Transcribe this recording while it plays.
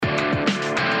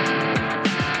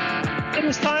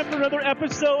another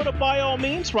episode of By All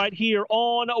Means right here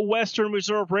on Western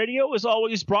Reserve Radio. As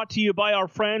always, brought to you by our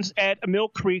friends at Mill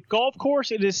Creek Golf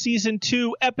Course. It is Season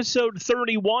 2, Episode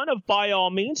 31 of By All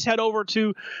Means. Head over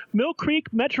to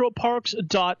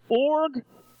millcreekmetroparks.org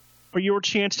for your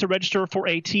chance to register for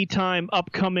a tee time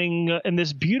upcoming in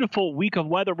this beautiful week of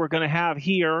weather we're going to have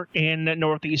here in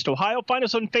Northeast Ohio. Find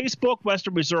us on Facebook,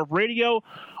 Western Reserve Radio,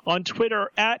 on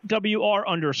Twitter at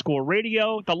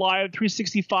WR_radio, the Live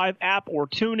 365 app or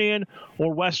tune in,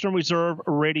 or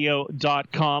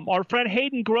westernreserveradio.com. Our friend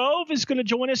Hayden Grove is going to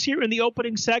join us here in the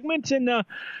opening segment. And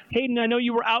Hayden, I know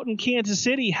you were out in Kansas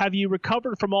City. Have you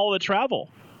recovered from all the travel?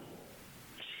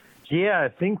 Yeah, I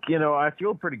think, I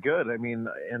feel pretty good. I mean,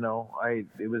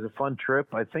 it was a fun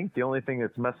trip. I think the only thing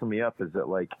that's messing me up is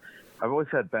that, I've always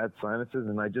had bad sinuses,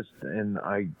 and I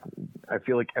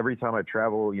feel like every time I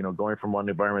travel, going from one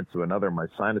environment to another, my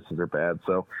sinuses are bad.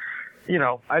 So,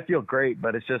 I feel great,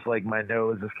 but it's just like my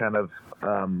nose is kind of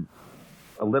a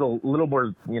little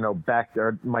more, back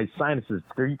there. My sinuses,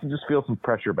 you can just feel some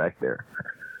pressure back there.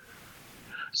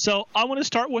 So I want to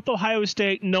start with Ohio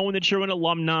State, knowing that you're an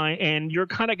alumni, and you're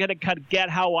kind of going to get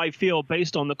how I feel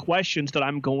based on the questions that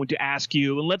I'm going to ask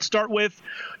you. And let's start with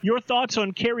your thoughts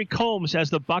on Kerry Combs as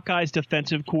the Buckeyes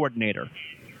defensive coordinator.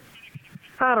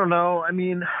 I don't know. I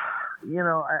mean,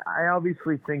 I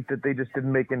obviously think that they just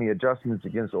didn't make any adjustments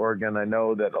against Oregon. I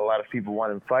know that a lot of people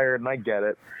want him fired, and I get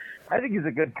it. I think he's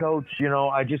a good coach.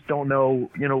 I just don't know,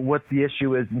 what the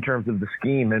issue is in terms of the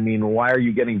scheme. I mean, why are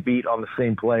you getting beat on the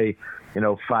same play,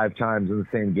 5 times in the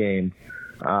same game?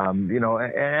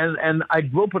 And I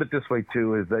will put it this way,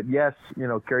 too, is that, yes,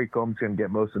 Kerry Combs can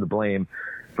get most of the blame,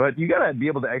 but you got to be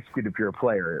able to execute if you're a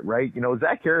player, right?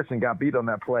 Zach Harrison got beat on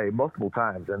that play multiple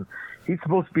times, and he's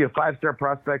supposed to be a 5-star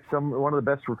prospect, one of the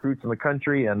best recruits in the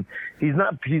country, and he's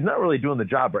not really doing the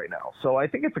job right now. So I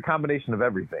think it's a combination of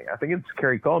everything. I think it's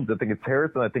Kerry Combs. I think it's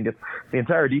Harrison. I think it's the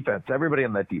entire defense, everybody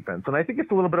on that defense. And I think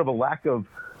it's a little bit of a lack of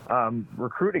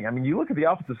recruiting. I mean, you look at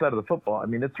the offensive side of the football. I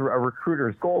mean, it's a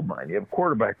recruiter's gold mine. You have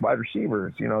quarterback, wide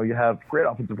receivers. You have great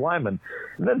offensive linemen.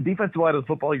 And then defensive side of the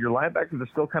football, your linebackers are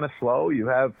still kind of slow. You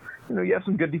have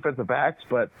some good defensive backs,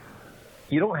 but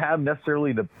you don't have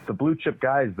necessarily the blue chip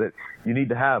guys that you need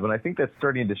to have. And I think that's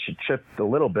starting to shift a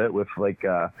little bit with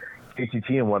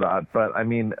KCT and whatnot. But I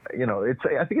mean,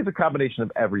 I think it's a combination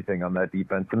of everything on that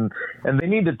defense, and they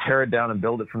need to tear it down and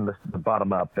build it from the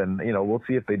bottom up. And we'll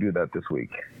see if they do that this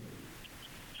week.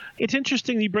 It's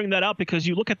interesting you bring that up because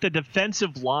you look at the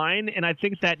defensive line, and I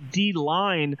think that D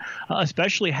line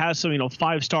especially has some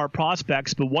 5-star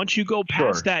prospects. But once you go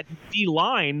past that D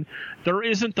line, there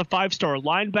isn't the 5-star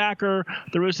linebacker,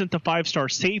 there isn't the 5-star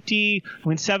safety. I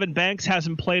mean, Seven Banks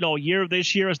hasn't played all year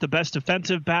this year as the best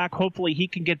defensive back. Hopefully he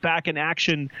can get back in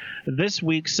action this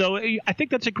week. So I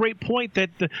think that's a great point that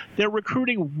they're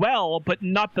recruiting well, but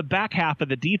not the back half of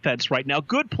the defense right now.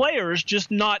 Good players,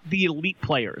 just not the elite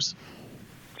players.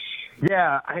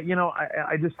 Yeah, I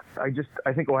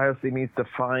think Ohio State needs to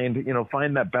find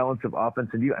that balance of offense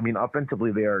and defense. I mean,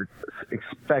 offensively they are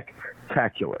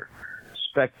spectacular,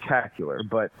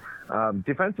 but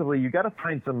defensively you got to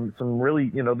find some really,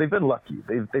 they've been lucky.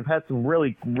 They've had some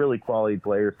really, really quality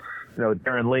players.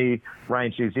 Darren Lee,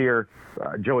 Ryan Shazier,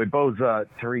 Joey Boza,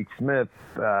 Tariq Smith,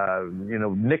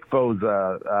 Nick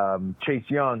Boza, Chase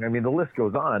Young. I mean, the list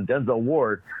goes on. Denzel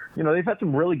Ward. They've had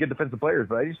some really good defensive players,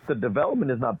 but the development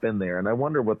has not been there, and I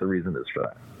wonder what the reason is for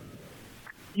that.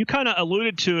 You kind of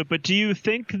alluded to it, but do you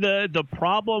think the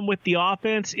problem with the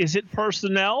offense, is it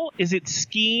personnel, is it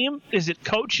scheme, is it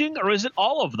coaching, or is it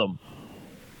all of them?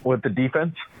 With the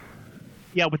defense?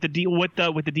 Yeah, with the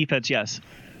defense, yes.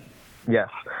 Yes.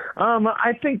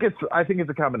 I think it's a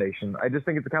combination. I just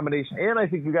think it's a combination. And I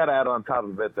think you got to add on top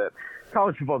of it that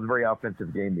college football is a very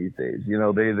offensive game these days.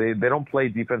 They don't play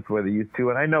defense the way they used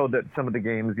to. And I know that some of the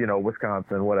games,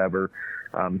 Wisconsin, whatever,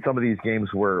 some of these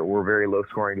games were very low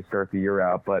scoring to start the year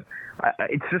out, but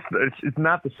it's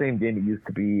not the same game it used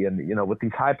to be. And, with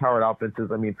these high powered offenses,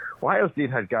 I mean, Ohio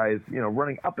State had guys,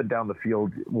 running up and down the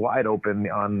field wide open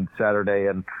on Saturday.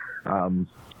 And,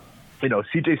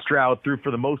 C.J. Stroud threw for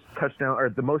the most touchdown or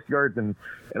the most yards in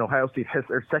Ohio State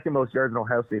history, or second most yards in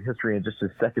Ohio State history in just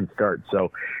his second start.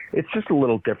 So it's just a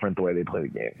little different the way they play the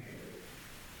game.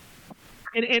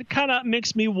 And it kind of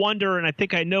makes me wonder, and I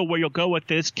think I know where you'll go with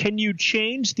this. Can you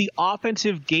change the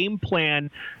offensive game plan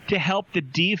to help the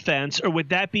defense, or would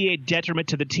that be a detriment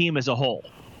to the team as a whole?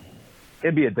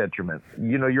 It'd be a detriment.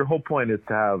 Your whole point is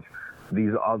to have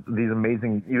these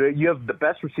amazing. You have the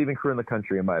best receiving crew in the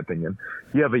country, in my opinion.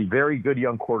 You have a very good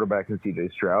young quarterback in C.J.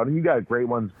 Stroud, and you got great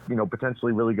ones,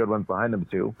 potentially really good ones behind them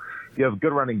too. You have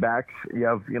good running backs. You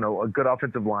have a good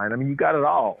offensive line. I mean, you got it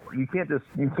all. You can't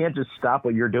just stop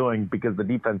what you're doing because the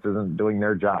defense isn't doing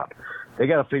their job. They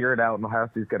got to figure it out, and Ohio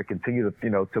State's got to continue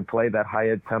to play that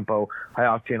high tempo, high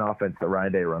octane offense that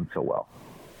Ryan Day runs so well.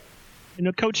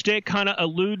 Coach Day kind of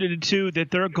alluded to that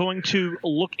they're going to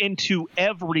look into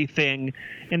everything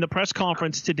in the press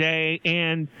conference today,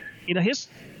 and his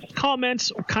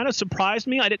comments kind of surprised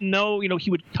me. I didn't know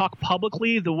he would talk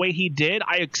publicly the way he did.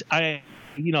 I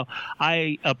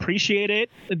appreciate it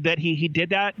that he did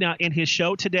that in his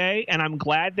show today, and I'm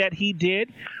glad that he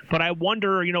did. But I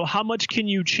wonder, how much can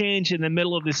you change in the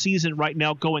middle of the season right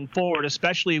now going forward,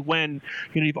 especially when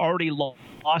you've already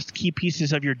lost key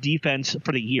pieces of your defense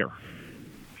for the year?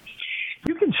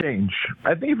 You can change.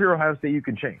 I think if you're Ohio State, you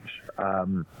can change.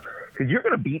 Because you're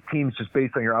going to beat teams just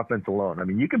based on your offense alone. I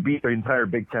mean, you can beat the entire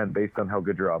Big Ten based on how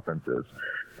good your offense is.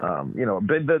 You're not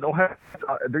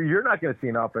going to see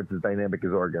an offense as dynamic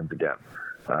as Oregon's again.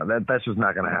 That's just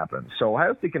not going to happen. So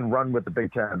Ohio State can run with the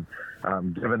Big Ten,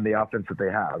 given the offense that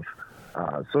they have.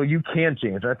 So you can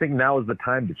change. I think now is the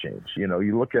time to change. You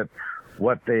look at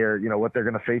what they're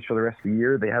going to face for the rest of the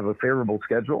year. They have a favorable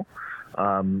schedule.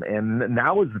 And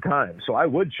now is the time. So I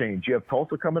would change. You have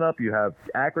Tulsa coming up. You have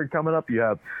Akron coming up. You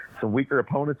have some weaker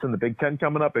opponents in the Big Ten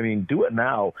coming up. I mean, do it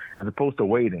now as opposed to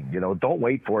waiting. Don't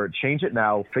wait for it. Change it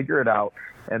now. Figure it out.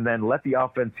 And then let the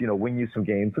offense, win you some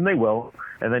games. And they will.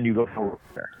 And then you go forward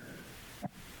there.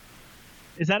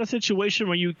 Is that a situation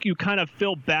where you kind of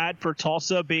feel bad for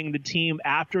Tulsa being the team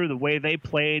after the way they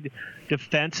played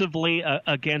defensively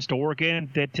against Oregon,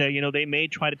 that they may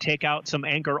try to take out some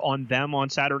anger on them on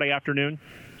Saturday afternoon?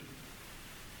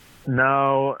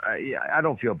 No, I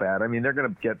don't feel bad. I mean, they're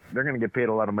going to get paid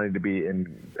a lot of money to be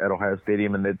at Ohio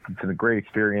Stadium, and it's a great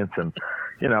experience. And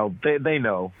they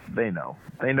know that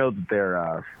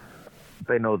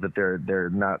they're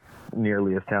not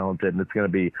nearly as talented, and it's going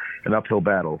to be an uphill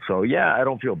battle. So yeah, I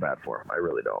don't feel bad for them. I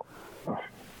really don't.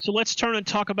 So let's turn and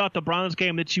talk about the Browns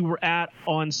game that you were at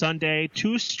on Sunday.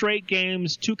 2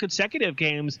 consecutive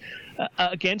games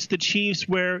against the Chiefs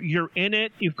where you're in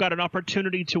it, you've got an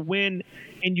opportunity to win,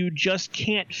 and you just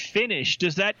can't finish.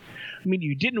 Does that – I mean,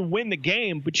 you didn't win the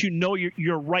game, but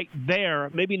you're right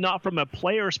there. Maybe not from a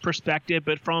player's perspective,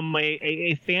 but from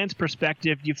a fan's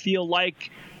perspective, you feel like,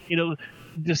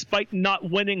 despite not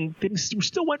winning, things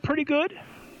still went pretty good?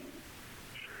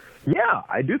 Yeah,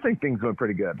 I do think things went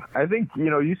pretty good. I think,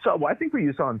 I think what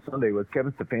you saw on Sunday was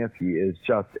Kevin Stefanski is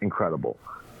just incredible.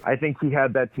 I think he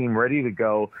had that team ready to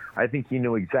go. I think he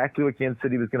knew exactly what Kansas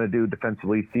City was going to do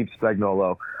defensively. Steve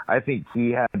Spagnuolo. I think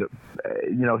he had,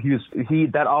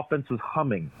 that offense was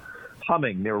humming.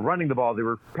 They were running the ball. They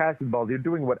were passing the ball. They were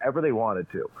doing whatever they wanted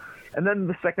to. And then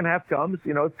the second half comes,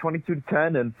 it's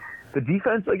 22-10, and the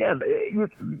defense, again,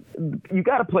 you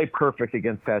got to play perfect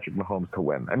against Patrick Mahomes to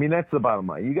win. I mean, that's the bottom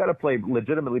line. You got to play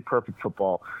legitimately perfect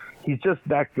football. He's just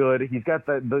that good. He's got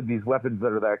these weapons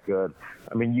that are that good.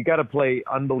 I mean, you got to play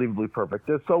unbelievably perfect.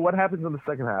 So what happens in the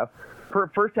second half?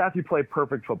 First half, you play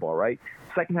perfect football, right?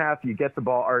 Second half, you get the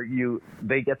ball,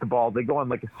 they get the ball. They go on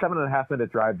like a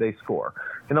 7.5-minute drive. They score.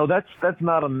 That's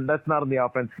not on the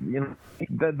offense.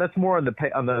 That's more on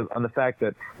the fact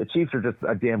that the Chiefs are just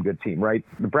a damn good team, right?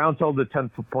 The Browns held to 10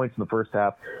 points in the first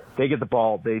half. They get the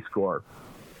ball. They score.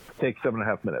 Takes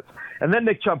 7.5 minutes, and then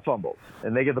Nick Chubb fumbles,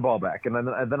 and they get the ball back, and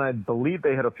then I believe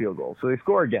they hit a field goal, so they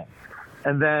score again,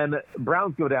 and then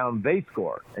Browns go down. They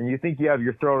score, and you think you have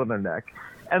your throat on their neck.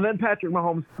 And then Patrick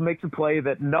Mahomes makes a play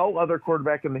that no other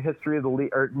quarterback in the history of the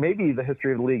league, or maybe the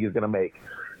history of the league, is going to make.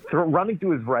 Running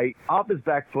to his right, off his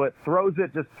back foot, throws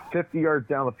it just 50 yards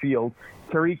down the field.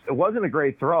 Tariq, it wasn't a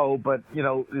great throw, but,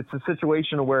 it's a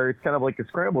situation where it's kind of like a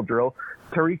scramble drill.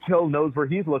 Tariq Hill knows where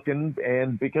he's looking,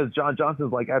 and because John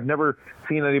Johnson's like, I've never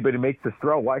seen anybody make this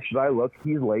throw. Why should I look?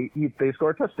 He's late. They score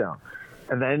a touchdown.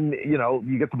 And then,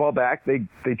 you get the ball back. They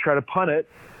try to punt it,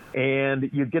 and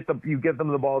you give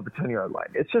them the ball at the 10-yard line.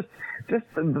 It's just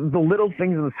the little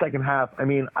things in the second half. I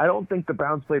mean, I don't think the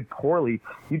Browns played poorly.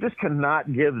 You just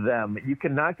cannot give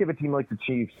a team like the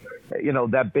Chiefs,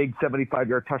 that big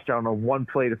 75-yard touchdown on one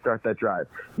play to start that drive.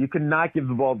 You cannot give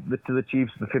the ball to the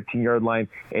Chiefs at the 15-yard line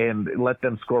and let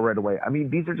them score right away. I mean,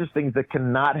 these are just things that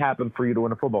cannot happen for you to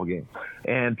win a football game.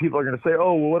 And people are going to say,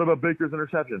 oh, well, what about Baker's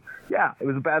interception? Yeah, it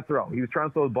was a bad throw. He was trying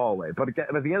to throw the ball away. But at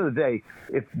the end of the day,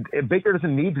 if Baker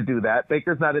doesn't need to do that,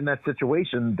 Baker's not in that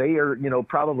situation. They are,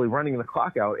 probably running the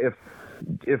clock out. If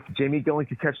if Jamie Gillen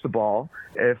can catch the ball,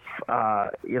 if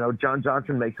John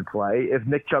Johnson makes a play, if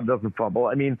Nick Chubb doesn't fumble.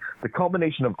 I mean, the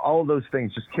culmination of all of those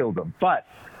things just killed them. But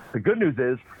the good news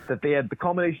is that they had the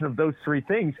culmination of those three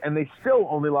things, and they still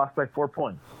only lost by 4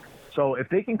 points. So if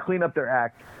they can clean up their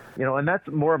act, and that's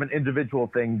more of an individual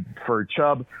thing for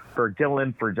Chubb, for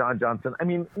Gillen, for John Johnson. I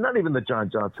mean, not even the John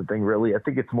Johnson thing, really. I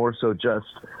think it's more so just,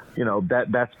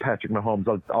 that's Patrick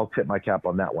Mahomes. I'll tip my cap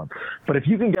on that one. But if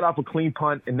you can get off a clean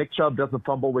punt and Nick Chubb doesn't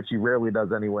fumble, which he rarely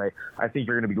does anyway, I think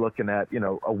you're going to be looking at,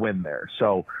 a win there.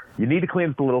 So you need to clean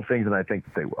up the little things, and I think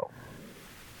that they will.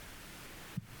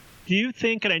 Do you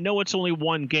think, and I know it's only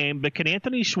one game, but can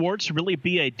Anthony Schwartz really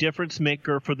be a difference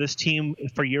maker for this team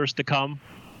for years to come?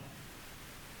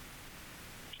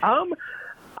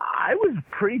 I was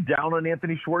pretty down on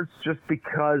Anthony Schwartz just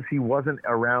because he wasn't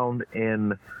around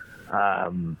in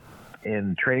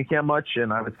training camp much,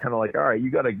 and I was kind of like, all right, you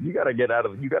gotta get out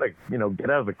of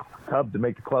the club to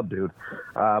make the club, dude.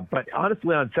 But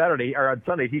honestly, on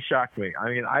Sunday, he shocked me.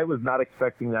 I mean, I was not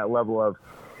expecting that level of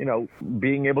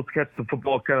being able to catch the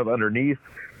football kind of underneath.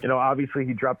 Obviously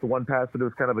he dropped the one pass, but it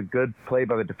was kind of a good play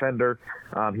by the defender.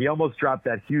 He almost dropped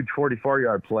that huge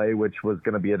 44-yard play, which was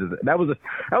going to be that was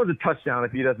a touchdown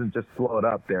if he doesn't just slow it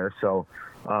up there. So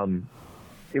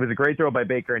it was a great throw by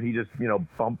Baker, and he just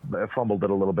fumbled it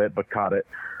a little bit, but caught it.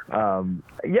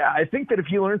 I think that if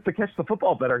he learns to catch the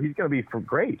football better, he's going to be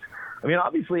great. I mean,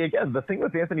 obviously, again, the thing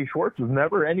with Anthony Schwartz was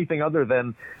never anything other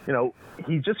than,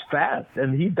 he's just fast,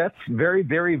 and that's very,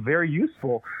 very, very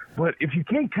useful. But if you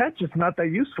can't catch, it's not that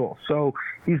useful. So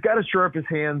he's got to shore up his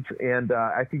hands, and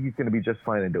I think he's going to be just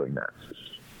fine in doing that.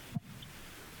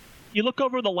 You look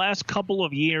over the last couple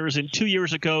of years, and 2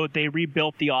 years ago, they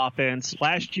rebuilt the offense.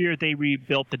 Last year, they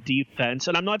rebuilt the defense.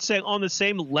 And I'm not saying on the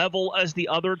same level as the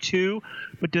other two,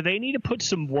 but do they need to put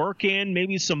some work in,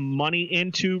 maybe some money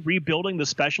into rebuilding the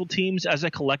special teams as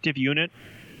a collective unit?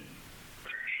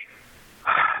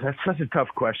 That's such a tough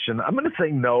question. I'm going to say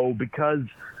no because,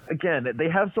 again, they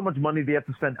have so much money they have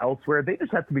to spend elsewhere. They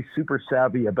just have to be super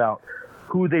savvy about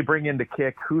who they bring in to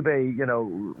kick, who they,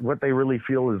 what they really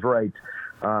feel is right.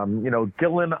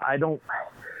 Gillen,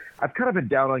 I've kind of been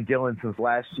down on Gillen since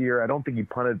last year. I don't think he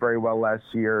punted very well last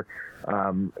year. I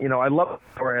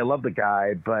love the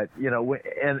guy, but,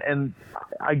 and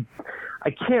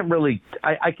I can't really,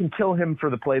 I can kill him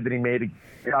for the play that he made.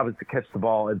 Obviously to catch the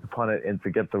ball and to punt it and to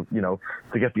get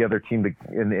the other team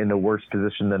in a worse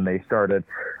position than they started.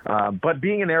 But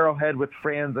being an Arrowhead with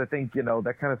fans, I think,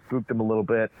 that kind of spooked him a little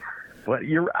bit. But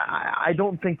I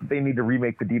don't think that they need to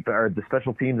remake the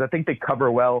special teams. I think they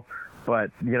cover well, but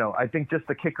I think just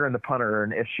the kicker and the punter are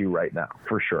an issue right now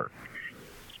for sure.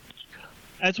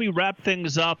 As we wrap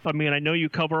things up, I mean, I know you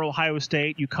cover Ohio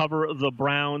State, you cover the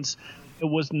Browns. It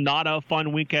was not a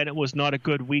fun weekend. It was not a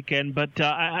good weekend, but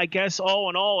I guess all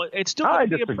in all, it's still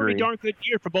going to be a pretty darn good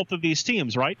year for both of these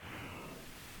teams, right?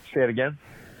 Say it again.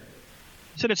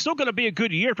 I said it's still going to be a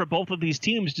good year for both of these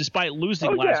teams, despite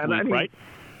losing last week, right?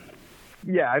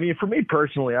 Yeah, I mean, for me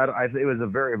personally, it was a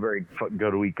very, very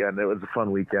good weekend. It was a fun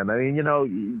weekend. I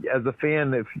mean, as a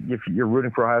fan, if you're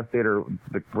rooting for Ohio State or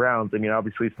the Browns, I mean,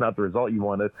 obviously it's not the result you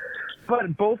wanted.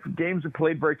 But both games are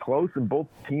played very close, and both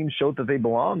teams showed that they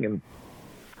belong. And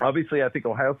obviously, I think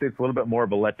Ohio State's a little bit more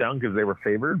of a letdown because they were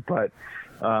favored. But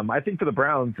I think for the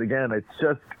Browns, again, it's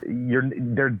just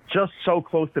they're just so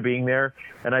close to being there.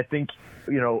 And I think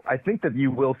that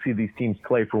you will see these teams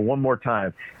play for one more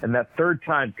time, and that third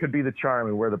time could be the charm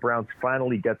and where the Browns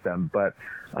finally get them. But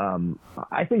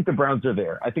I think the Browns are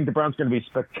there. I think the Browns are going to be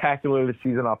spectacular this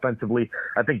season offensively.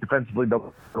 I think defensively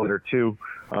they'll go there too.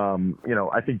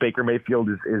 I think Baker Mayfield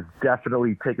is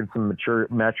definitely taking some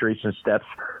maturation steps,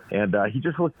 and he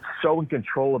just looked so in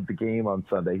control of the game on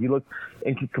Sunday. He looked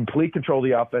in complete control of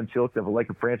the offense. He looked like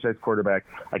a franchise quarterback.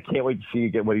 I can't wait to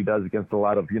see what he does against a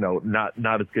lot of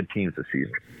not as good teams this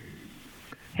season.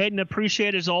 Hayden,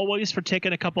 appreciate as always for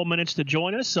taking a couple minutes to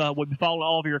join us. We'll be following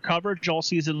all of your coverage all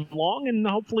season long, and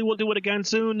hopefully we'll do it again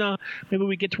soon. Maybe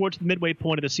we get towards the midway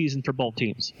point of the season for both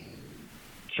teams.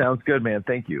 Sounds good, man.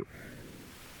 Thank you.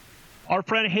 Our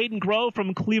friend Hayden Grove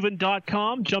from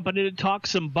Cleveland.com jumping in to talk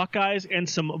some Buckeyes and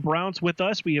some Browns with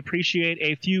us. We appreciate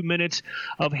a few minutes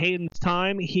of Hayden's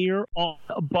time here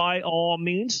by all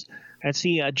means as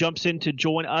he jumps in to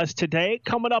join us today.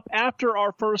 Coming up after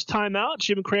our first time out,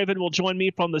 Jim Craven will join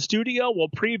me from the studio. We'll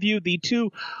preview the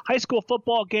two high school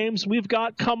football games we've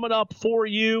got coming up for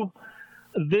you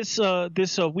this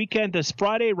weekend, this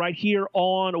Friday, right here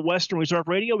on Western Reserve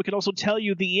Radio. We can also tell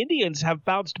you the Indians have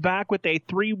bounced back with a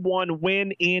 3-1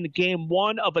 win in Game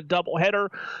 1 of a doubleheader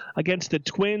against the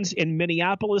Twins in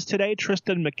Minneapolis today.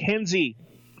 Tristan McKenzie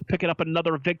picking up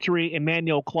another victory.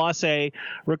 Emmanuel Clase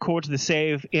records the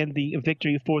save in the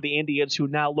victory for the Indians, who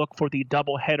now look for the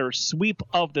doubleheader sweep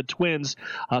of the Twins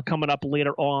coming up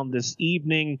later on this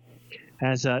evening,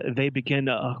 as they begin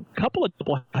a couple of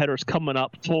doubleheaders coming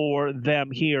up for them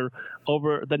here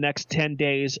over the next 10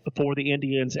 days for the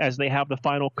Indians, as they have the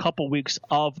final couple weeks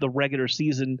of the regular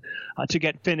season to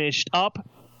get finished up.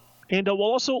 And we'll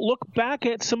also look back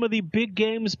at some of the big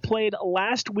games played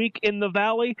last week in the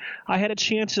Valley. I had a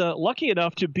chance, lucky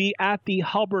enough, to be at the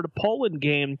Hubbard-Poland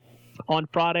game on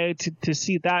Friday to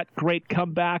see that great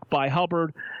comeback by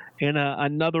Hubbard, and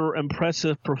another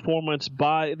impressive performance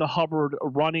by the Hubbard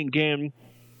running game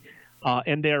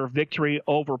in their victory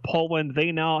over Poland.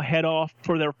 They now head off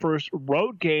for their first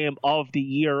road game of the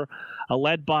year,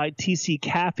 led by T.C.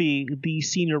 Caffey, the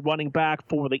senior running back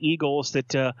for the Eagles,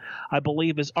 that I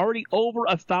believe is already over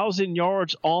 1,000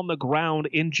 yards on the ground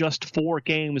in just 4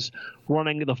 games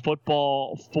running the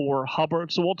football for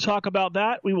Hubbard. So we'll talk about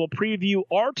that. We will preview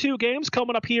our 2 games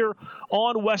coming up here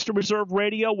on Western Reserve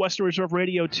Radio, Western Reserve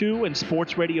Radio 2, and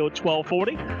Sports Radio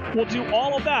 1240. We'll do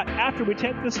all of that after we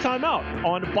take this time out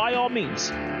on By All Means.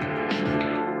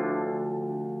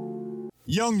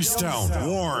 Youngstown,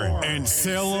 Warren, and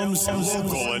Salem's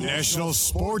local and national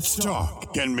sports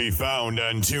talk can be found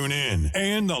on TuneIn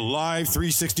and the Live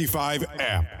 365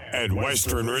 app at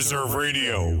Western Reserve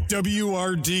Radio.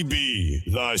 WRDB,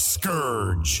 The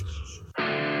Scourge.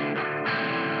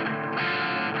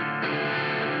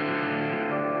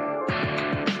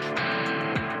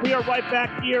 We are right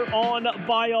back here on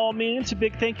By All Means. A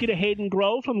big thank you to Hayden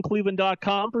Grove from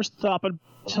Cleveland.com for stopping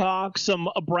talk some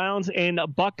Browns and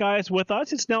Buckeyes with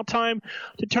us. It's now time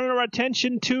to turn our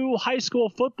attention to high school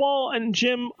football. And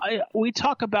Jim, we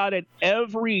talk about it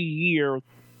every year.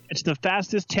 It's the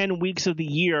fastest 10 weeks of the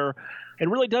year. It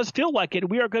really does feel like it.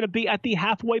 We are going to be at the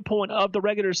halfway point of the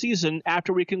regular season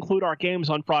after we conclude our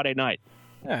games on Friday night.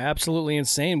 Yeah, absolutely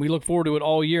insane. We look forward to it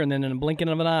all year, and then in a blinking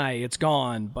of an eye, it's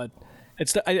gone. But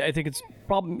I think it's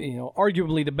probably,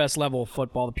 arguably the best level of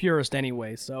football, the purest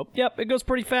anyway. So, yep, it goes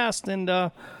pretty fast, and,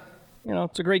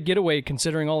 it's a great getaway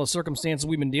considering all the circumstances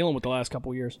we've been dealing with the last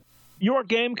couple of years. Your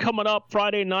game coming up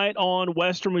Friday night on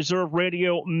Western Reserve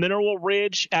Radio, Mineral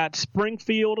Ridge at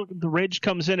Springfield. The Ridge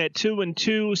comes in at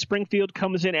 2-2. Springfield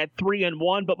comes in at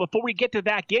 3-1. But before we get to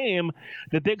that game,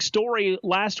 the big story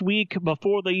last week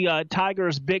before the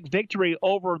Tigers' big victory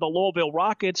over the Louisville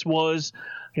Rockets was,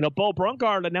 Bo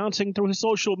Brungard announcing through his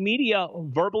social media,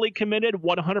 verbally committed,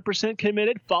 100%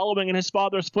 committed, following in his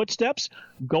father's footsteps,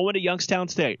 going to Youngstown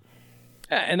State.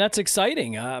 And that's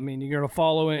exciting. You're going to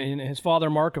follow in. His father,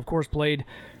 Marc, of course, played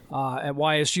at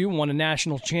YSU, won a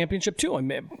national championship too,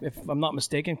 if I'm not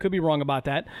mistaken. Could be wrong about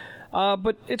that.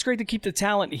 But it's great to keep the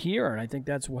talent here, and I think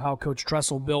that's how Coach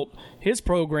Tressel built his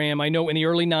program. I know in the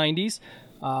early 90s,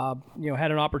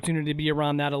 had an opportunity to be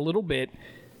around that a little bit.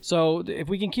 So if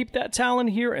we can keep that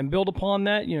talent here and build upon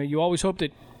that, you always hope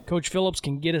that Coach Phillips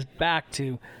can get us back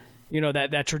to,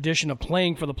 that tradition of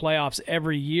playing for the playoffs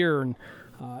every year. And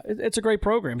it's a great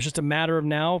program. It's just a matter of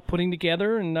now putting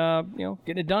together and,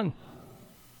 getting it done.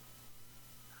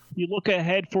 You look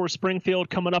ahead for Springfield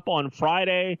coming up on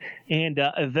Friday, and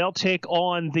they'll take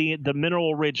on the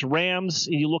Mineral Ridge Rams.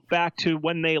 You look back to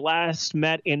when they last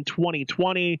met in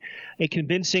 2020, a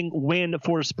convincing win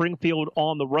for Springfield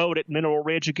on the road at Mineral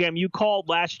Ridge. Again, you called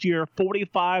last year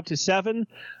 45-7.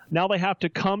 Now they have to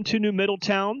come to New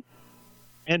Middletown.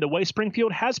 And the way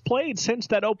Springfield has played since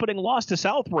that opening loss to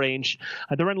South Range,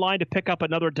 they're in line to pick up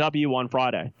another W on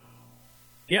Friday.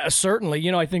 Yeah, certainly.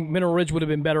 I think Mineral Ridge would have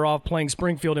been better off playing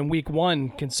Springfield in week 1,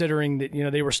 considering that,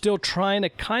 they were still trying to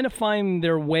kind of find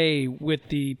their way with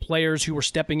the players who were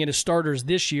stepping into starters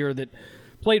this year that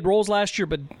played roles last year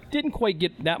but didn't quite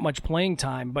get that much playing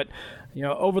time. But,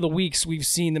 over the weeks, we've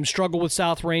seen them struggle with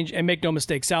South Range. And make no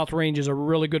mistake, South Range is a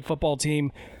really good football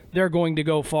team. They're going to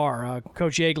go far.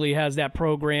 Coach Yeagley has that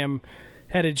program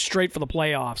headed straight for the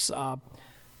playoffs.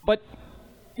 But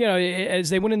as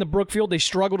they went into Brookfield, they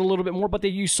struggled a little bit more, but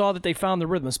you saw that they found the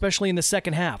rhythm, especially in the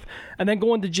second half. And then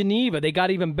going to Geneva, they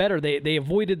got even better. They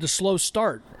avoided the slow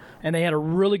start, and they had a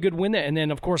really good win there. And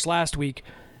then, of course, last week,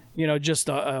 just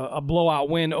a blowout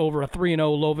win over a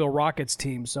 3-0 Louisville Rockets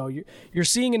team. So you're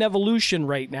seeing an evolution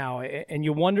right now, and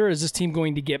you wonder, is this team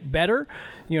going to get better?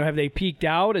 Have they peaked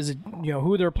out? Is it,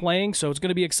 who they're playing? So it's going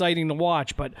to be exciting to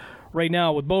watch. But right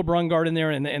now, with Bo Brungard in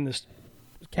there and the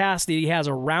cast that he has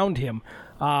around him,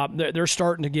 they're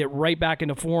starting to get right back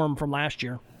into form from last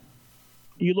year.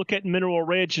 You look at Mineral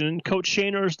Ridge, and Coach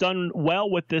Shaner's done well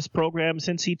with this program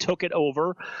since he took it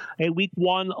over. A Week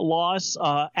 1 loss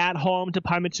at home to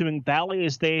Pymatuning Valley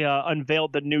as they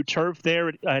unveiled the new turf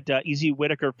there at Easy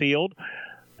Whitaker Field.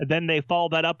 Then they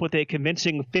followed that up with a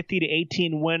convincing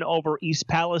 50-18 win over East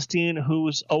Palestine,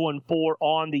 who's 0-4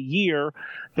 on the year.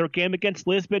 Their game against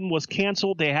Lisbon was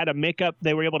canceled. They had to make up.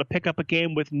 They were able to pick up a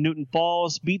game with Newton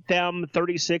Falls, beat them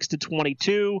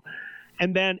 36-22.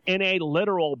 And then in a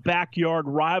literal backyard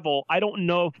rival, I don't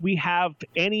know if we have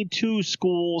any two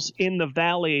schools in the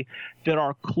Valley that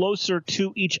are closer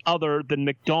to each other than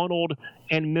McDonald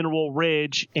and Mineral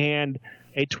Ridge, and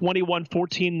a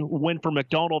 21-14 win for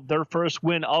McDonald, their first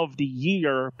win of the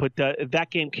year. But that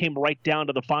game came right down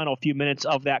to the final few minutes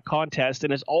of that contest,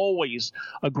 and it's always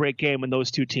a great game when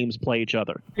those two teams play each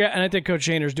other. Yeah, and I think Coach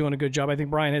Shaner's doing a good job. I think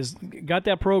Brian has got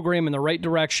that program in the right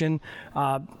direction.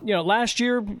 Last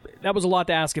year, that was a lot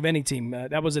to ask of any team.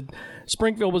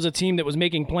 Springfield was a team that was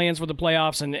making plans for the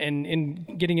playoffs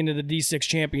and getting into the D6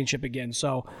 championship again.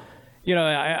 So,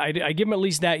 I give them at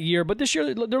least that year. But this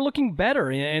year, they're looking better,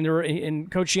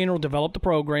 and Coach Shaner will develop the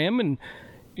program, and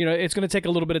it's going to take a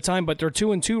little bit of time, but they're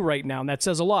 2-2 right now, and that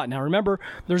says a lot. Now, remember,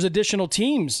 there's additional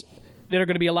teams that are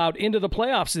going to be allowed into the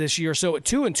playoffs this year. So at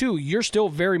 2-2, you're still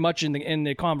very much in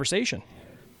the conversation.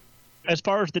 As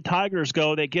far as the Tigers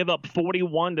go, they give up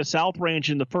 41 to South Range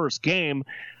in the first game,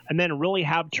 and then really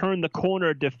have turned the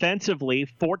corner defensively.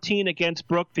 14 against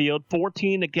Brookfield,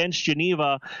 14 against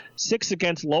Geneva, 6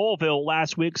 against Lowellville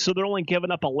last week. So they're only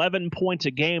giving up 11 points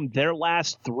a game their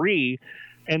last 3.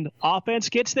 And offense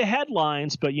gets the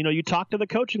headlines, but you talk to the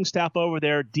coaching staff over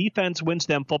there, defense wins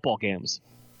them football games.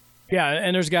 Yeah,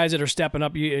 and there's guys that are stepping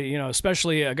up,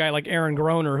 especially a guy like Aaron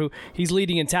Groner, who he's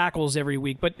leading in tackles every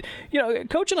week. But,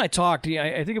 Coach and I talked,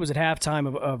 I think it was at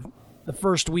halftime of the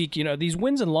first week, these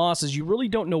wins and losses, you really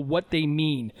don't know what they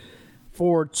mean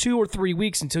for 2 or 3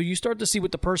 weeks until you start to see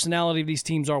what the personality of these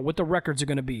teams are, what the records are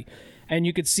going to be. And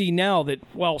you could see now that,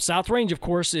 South Range, of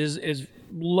course, is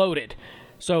loaded.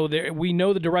 So we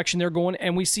know the direction they're going,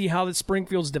 and we see how the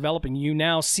Springfield's developing. You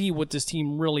now see what this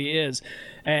team really is.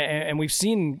 And we've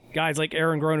seen guys like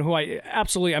Aaron Groen, who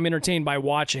I'm entertained by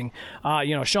watching.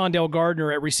 Shondell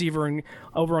Gardner at receiver and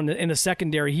over in the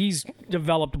secondary, he's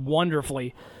developed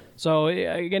wonderfully. So,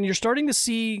 again, you're starting to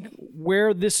see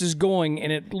where this is going,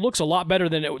 and it looks a lot better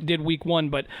than it did week 1,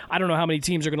 but I don't know how many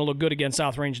teams are going to look good against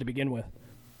South Range to begin with.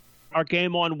 Our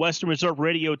game on Western Reserve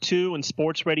Radio 2 and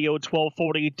Sports Radio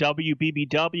 1240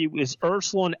 WBBW is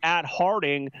Ursuline at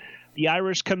Harding. The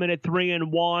Irish come in at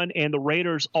 3-1, and the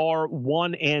Raiders are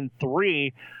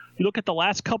 1-3. You look at the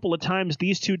last couple of times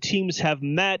these two teams have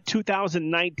met.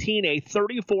 2019, a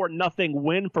 34-0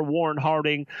 win for Warren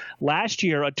Harding. Last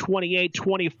year, a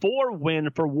 28-24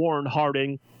 win for Warren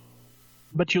Harding.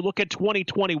 But you look at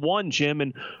 2021, Jim,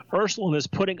 and Ursuline is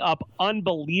putting up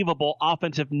unbelievable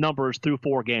offensive numbers through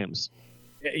 4 games.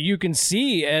 You can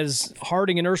see as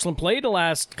Harding and Ursuline played the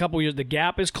last couple of years, the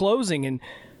gap is closing, and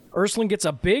Ursuline gets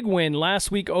a big win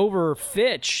last week over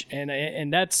Fitch,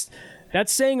 and that's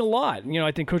saying a lot.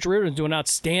 I think Coach Reardon's doing an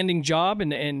outstanding job,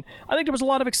 and I think there was a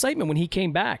lot of excitement when he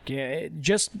came back,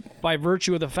 just by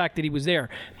virtue of the fact that he was there.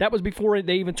 That was before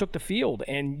they even took the field,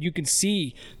 and you can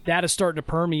see that is starting to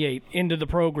permeate into the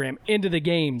program, into the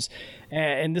games.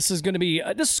 And this is going to be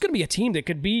a team that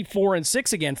could be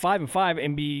 4-6 again, 5-5,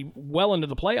 and be well into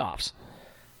the playoffs.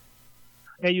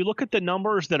 And you look at the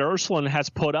numbers that Ursuline has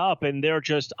put up, and they're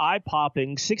just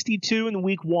eye-popping. 62 in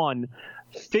week 1.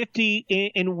 50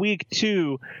 in week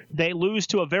 2. They lose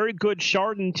to a very good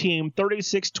Chardon team,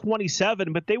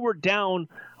 36-27, but they were down,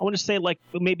 I want to say like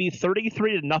maybe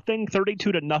 33-0,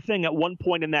 32-0 at one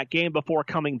point in that game before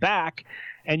coming back.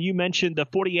 And you mentioned the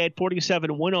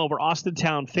 48-47 win over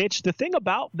Austintown Fitch. The thing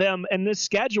about them and this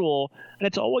schedule, and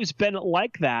it's always been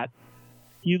like that,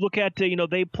 you look at,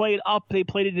 they played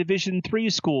a Division III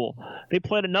school. They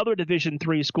played another Division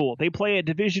III school. They play a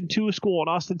Division II school in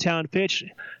Austintown Fitch.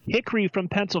 Hickory from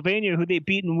Pennsylvania, who they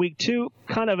beat in week 2,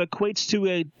 kind of equates to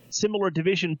a similar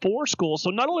Division IV school.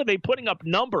 So not only are they putting up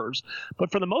numbers,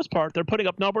 but for the most part, they're putting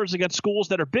up numbers against schools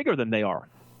that are bigger than they are.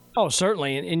 Oh,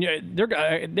 certainly, and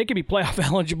they could be playoff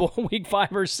eligible in week 5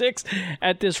 or 6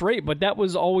 at this rate. But that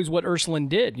was always what Ursuline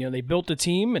did. They built a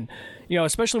team, and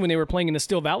especially when they were playing in the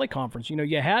Still Valley Conference.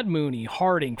 You had Mooney,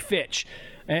 Harding, Fitch,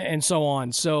 and so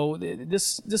on. So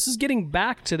this is getting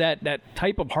back to that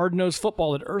type of hard-nosed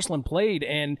football that Ursuline played,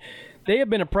 and they have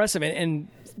been impressive. And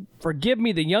forgive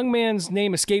me, the young man's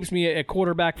name escapes me at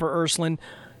quarterback for Ursuline.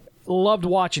 Loved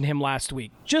watching him last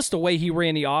week. Just the way he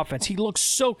ran the offense, he looked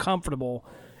so comfortable.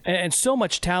 And so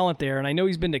much talent there. And I know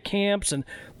he's been to camps, and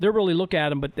they're really looking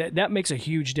at him, but that makes a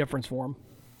huge difference for him.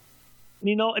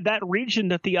 That region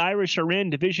that the Irish are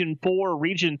in, Division 4,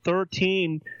 Region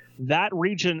 13, that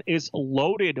region is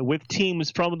loaded with teams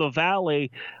from the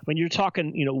Valley. When you're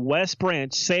talking, West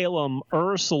Branch, Salem,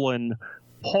 Ursuline,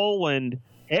 Poland,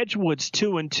 Edgewood's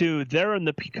 2-2. They're in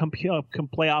the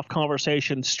playoff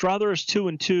conversation. Struthers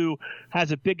 2-2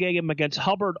 has a big game against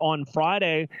Hubbard on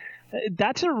Friday.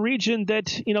 That's a region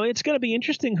that, it's going to be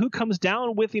interesting who comes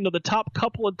down with, the top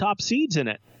couple of top seeds in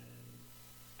it.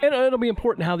 And it'll be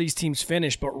important how these teams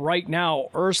finish, but right now,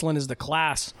 Ursuline is the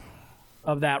class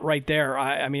of that right there.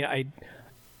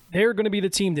 They're going to be the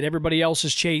team that everybody else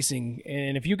is chasing,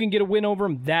 and if you can get a win over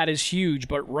them, that is huge.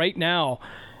 But right now,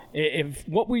 if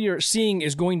what we are seeing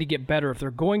is going to get better, if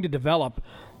they're going to develop,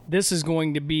 this is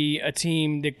going to be a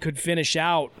team that could finish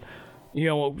out,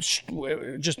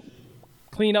 just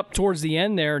clean up towards the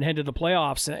end there and head to the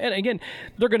playoffs. And again,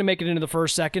 they're going to make it into the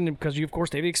first, second, because of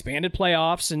course they've expanded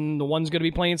playoffs, and the one's going to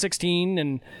be playing 16,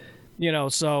 and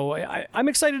so I'm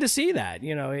excited to see that.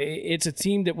 It's a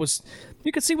team that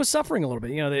you could see was suffering a little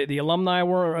bit. The alumni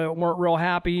weren't real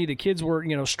happy. The kids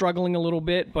were struggling a little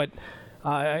bit, but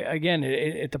again,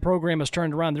 the program has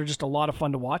turned around. They're just a lot of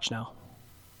fun to watch now.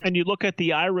 And you look at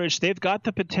the Irish, they've got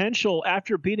the potential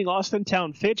after beating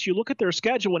Austintown Fitch. You look at their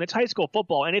schedule, and it's high school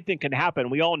football. Anything can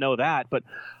happen. We all know that. But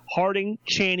Harding,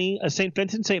 Cheney, a St.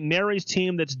 Vincent St. Mary's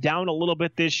team that's down a little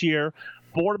bit this year,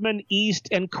 Boardman, East,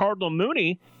 and Cardinal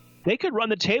Mooney, they could run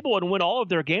the table and win all of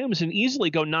their games and easily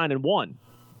go 9-1.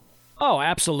 Oh,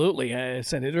 absolutely. I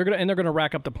said they're going to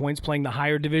rack up the points playing the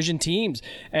higher division teams,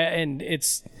 and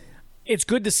it's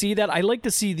good to see that. I like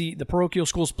to see the parochial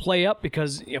schools play up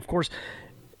because, of course,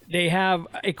 they have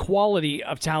a quality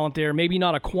of talent there, maybe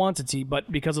not a quantity,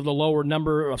 but because of the lower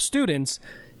number of students,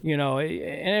 and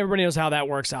everybody knows how that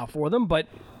works out for them. But,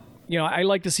 I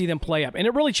like to see them play up. And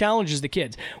it really challenges the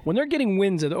kids. When they're getting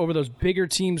wins over those bigger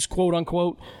teams, quote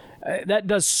unquote, that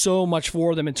does so much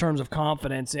for them in terms of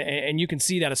confidence. And you can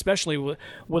see that, especially with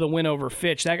a win over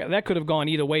Fitch. That could have gone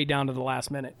either way down to the last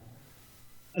minute.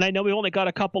 And I know we only got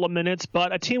a couple of minutes,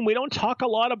 but a team we don't talk a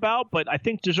lot about, but I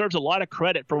think deserves a lot of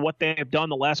credit for what they have done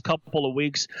the last couple of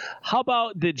weeks. How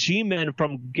about the G-men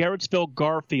from Garrettsville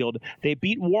Garfield? They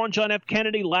beat Warren John F.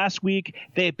 Kennedy last week.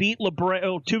 They beat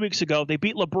LeBray 2 weeks ago. They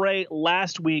beat LeBray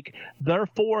last week. They're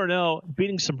 4-0,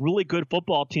 beating some really good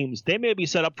football teams. They may be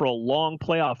set up for a long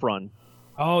playoff run.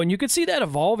 Oh, and you could see that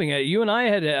evolving. You and I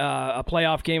had a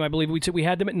playoff game. I believe we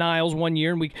had them at Niles one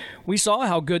year, and we saw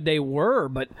how good they were,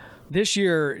 but this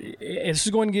year, this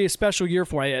is going to be a special year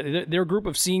for them. Their group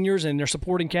of seniors and their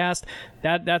supporting cast,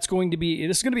 this is going to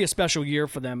be a special year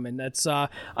for them, and that's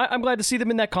I'm glad to see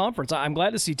them in that conference. I'm glad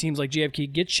to see teams like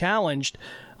JFK get challenged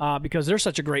because they're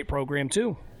such a great program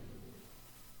too.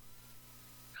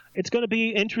 It's going to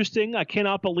be interesting. I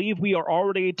cannot believe we are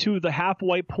already to the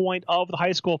halfway point of the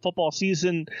high school football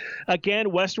season. Again,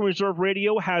 Western Reserve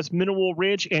Radio has Mineral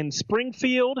Ridge and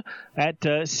Springfield at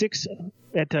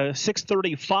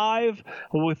 6:35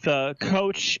 with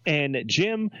Coach and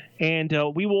Jim. And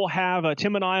we will have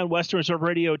Tim and I on Western Reserve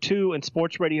Radio 2 and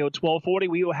Sports Radio 1240.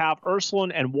 We will have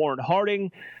Ursuline and Warren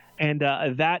Harding. And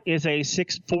that is a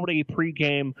 6:40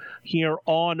 pregame here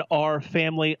on our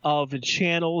family of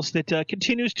channels that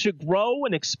continues to grow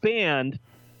and expand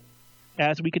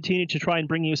as we continue to try and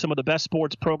bring you some of the best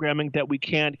sports programming that we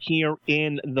can here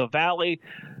in the Valley.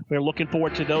 We're looking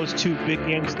forward to those two big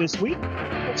games this week.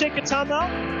 We'll take a time out,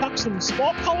 talk some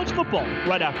small college football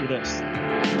right after this.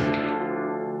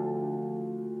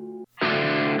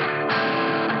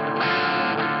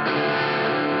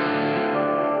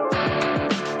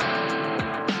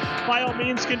 By all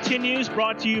means continues,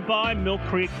 brought to you by Mill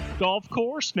Creek Golf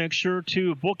Course. Make sure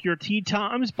to book your tee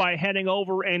times by heading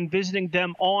over and visiting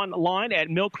them online at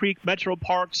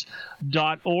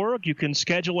millcreekmetroparks.org. You can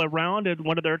schedule a round at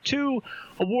one of their two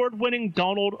award-winning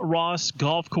Donald Ross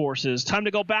golf courses. Time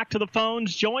to go back to the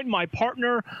phones. Join my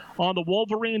partner on the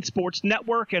Wolverine Sports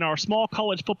Network and our small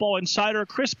college football insider,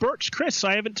 Chris Burtch. Chris,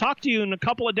 I haven't talked to you in a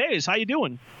couple of days. How you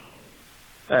doing?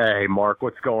 Hey, Mark,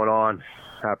 what's going on?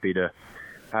 Happy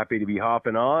to be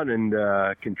hopping on and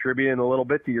contributing a little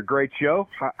bit to your great show.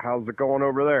 How's it going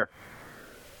over there?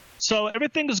 So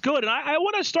everything is good. And I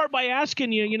want to start by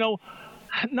asking you,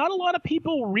 not a lot of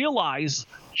people realize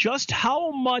just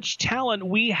how much talent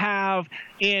we have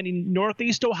in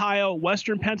Northeast Ohio,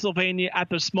 Western Pennsylvania at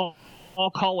the small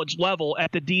college level,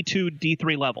 at the D2,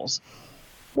 D3 levels.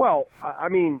 Well, I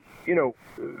mean,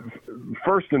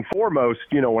 first and foremost,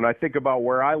 when I think about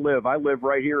where I live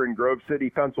right here in Grove City,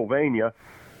 Pennsylvania.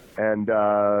 And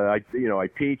I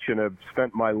teach and have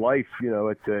spent my life,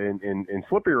 in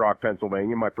Slippery Rock,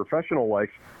 Pennsylvania, my professional life.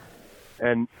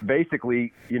 And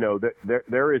basically,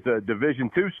 there is a Division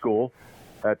II school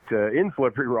in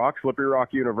Slippery Rock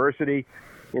University,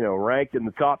 ranked in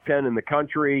the top 10 in the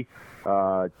country.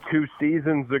 2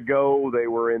 seasons ago, they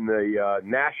were in the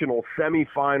national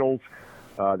semifinals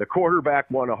The quarterback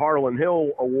won a Harlan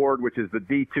Hill Award, which is the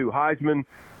D2 Heisman,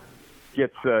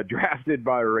 gets drafted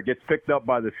by or gets picked up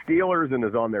by the Steelers and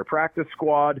is on their practice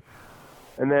squad.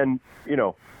 And then,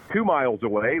 2 miles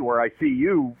away, where I see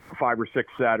you 5 or 6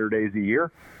 Saturdays a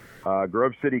year,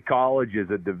 Grove City College is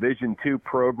a Division II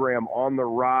program on the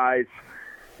rise.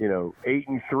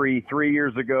 8-3 3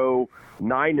 years ago,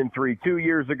 9-3 2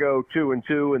 years ago,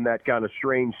 2-2 in that kind of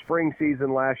strange spring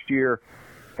season last year.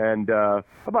 And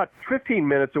about 15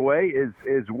 minutes away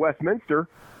is Westminster,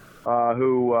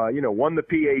 who won the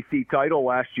PAC title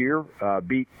last year,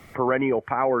 beat perennial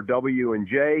power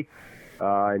W&J,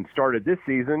 and started this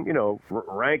season,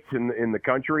 ranked in the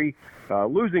country,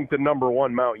 losing to number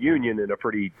 1 Mount Union in a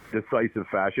pretty decisive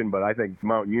fashion. But I think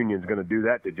Mount Union's going to do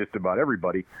that to just about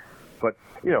everybody. But,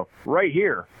 right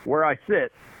here where I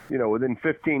sit, within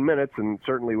 15 minutes and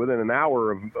certainly within an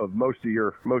hour of most of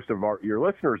your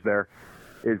listeners there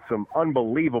is some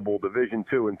unbelievable Division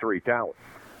II and III talent.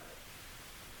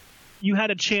 You had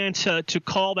a chance to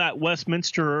call that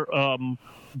Westminster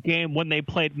game when they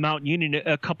played Mount Union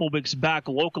a couple weeks back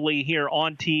locally here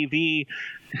on TV.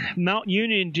 Mount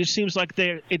Union just seems like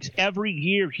it's every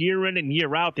year in and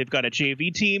year out. They've got a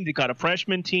JV team, they've got a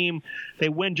freshman team. They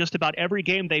win just about every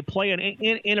game they play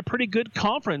in a pretty good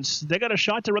conference. They got a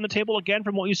shot to run the table again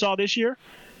from what you saw this year?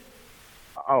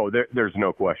 Oh, there's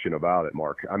no question about it,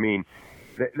 Mark. I mean,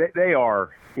 they are,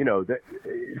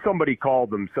 somebody called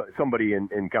them, somebody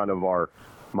in kind of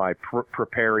my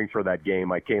preparing for that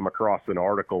game, I came across an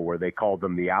article where they called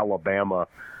them the Alabama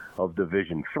of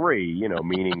Division III,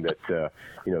 meaning that,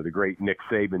 the great Nick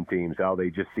Saban teams, how they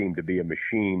just seem to be a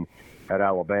machine at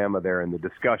Alabama. They're in the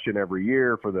discussion every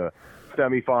year for the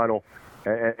semifinal,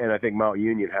 and I think Mount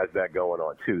Union has that going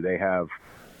on too.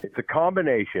 It's a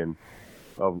combination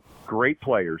of great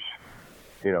players,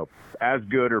 as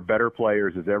good or better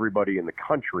players as everybody in the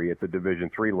country at the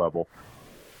Division III level,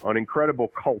 an incredible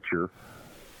culture,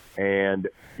 and,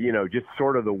 just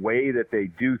sort of the way that they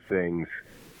do things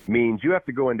means you have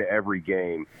to go into every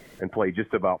game and play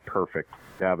just about perfect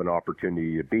to have an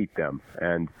opportunity to beat them.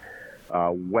 And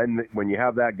when you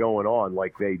have that going on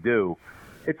like they do,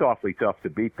 it's awfully tough to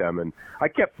beat them. And I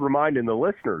kept reminding the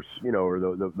listeners, or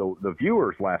the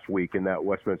viewers last week in that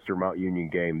Westminster Mount Union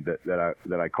game that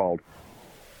I called,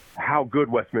 how good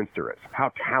Westminster is,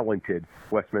 how talented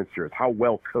Westminster is, how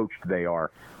well coached they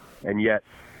are. And yet,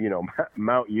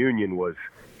 Mount Union was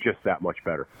just that much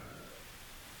better.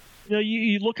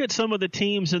 You look at some of the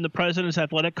teams in the President's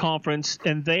Athletic Conference,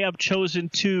 and they have chosen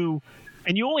to –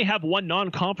 and you only have one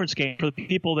non-conference game for the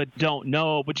people that don't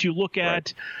know, but you look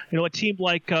at, a team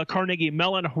like Carnegie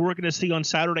Mellon, who we're going to see on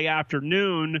Saturday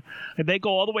afternoon, and they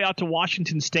go all the way out to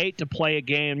Washington State to play a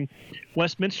game.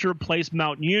 Westminster plays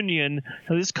Mount Union.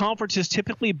 Now, this conference has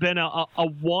typically been a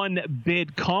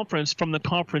one-bid conference from the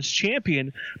conference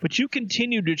champion, but you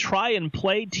continue to try and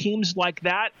play teams like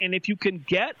that, and if you can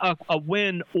get a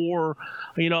win or,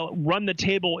 run the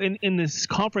table in this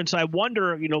conference, I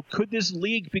wonder, could this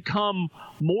league become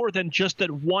more than just a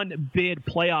one-bid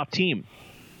playoff team?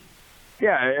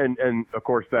 Yeah, and of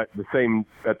course at the same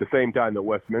time that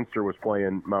Westminster was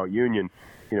playing Mount Union,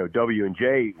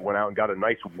 W&J went out and got a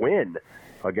nice win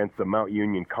against the Mount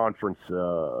Union Conference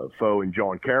foe in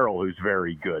John Carroll, who's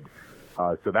very good.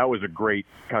 So that was a great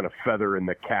kind of feather in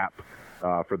the cap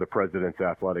for the President's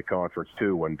Athletic Conference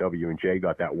too when W&J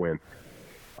got that win.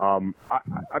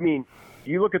 I mean,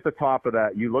 you look at the top of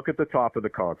that. You look at the top of the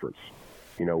conference.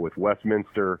 With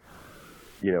Westminster,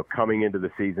 coming into the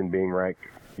season being ranked,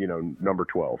 number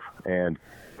 12, and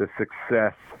the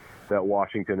success that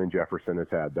Washington and Jefferson has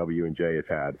had, W&J has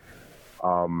had,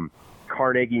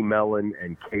 Carnegie Mellon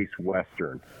and Case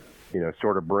Western,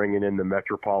 sort of bringing in the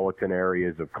metropolitan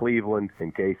areas of Cleveland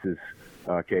in Case's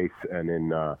case, and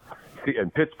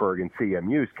in Pittsburgh in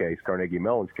CMU's case, Carnegie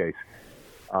Mellon's case.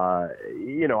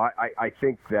 I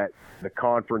think that the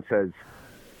conference has.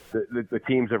 The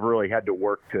teams have really had to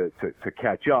work to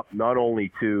catch up, not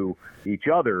only to each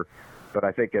other, but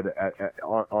I think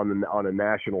on a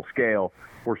national scale,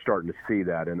 we're starting to see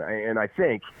that. And I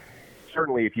think,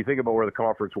 certainly, if you think about where the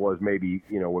conference was maybe,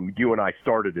 when you and I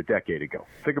started a decade ago,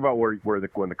 think about where the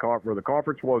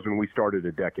conference was when we started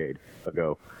a decade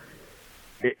ago.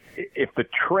 If the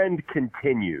trend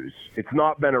continues, it's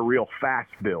not been a real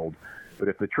fast build, but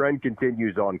if the trend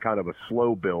continues on kind of a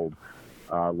slow build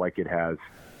like it has,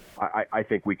 I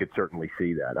think we could certainly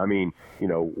see that. I mean,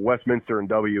 Westminster and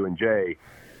W&J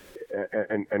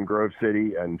and Grove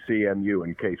City and CMU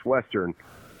and Case Western,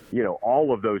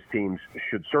 all of those teams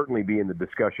should certainly be in the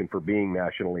discussion for being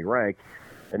nationally ranked.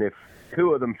 And if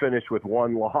 2 of them finish with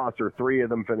 1 loss or 3 of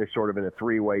them finish sort of in a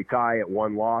 3-way tie at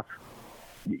 1 loss,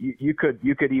 you could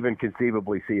even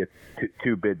conceivably see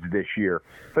two bids this year,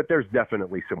 but there's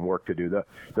definitely some work to do.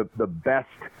 The best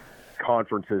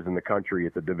conferences in the country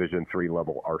at the Division III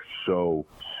level are so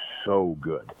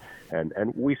good, and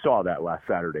we saw that last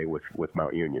Saturday with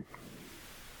Mount Union.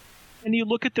 And you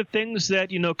look at the things that,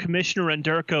 Commissioner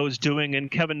Anderko is doing and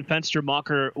Kevin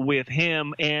Fenstermacher with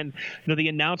him, and, the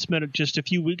announcement of just a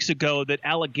few weeks ago that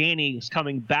Allegheny is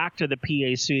coming back to the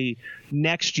PAC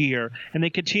next year, and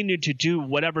they continue to do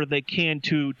whatever they can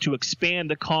to expand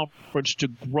the conference, to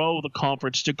grow the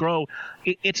conference, to grow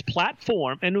its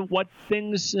platform, and what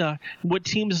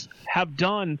teams have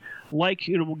done, like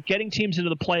getting teams into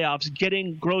the playoffs,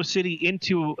 getting Grove City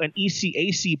into an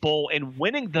ECAC Bowl and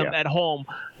winning them at home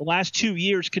the last 2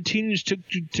 years continues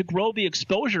to grow the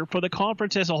exposure for the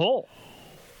conference as a whole.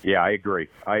 Yeah, I agree.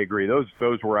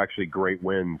 Those were actually great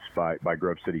wins by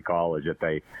Grove City College at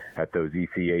those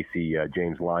ECAC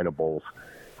James Lina Bowls.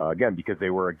 Again, because they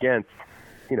were against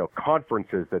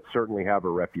conferences that certainly have a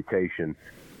reputation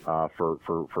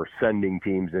for sending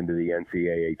teams into the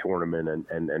NCAA tournament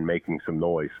and making some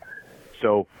noise.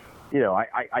 So,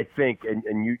 I think,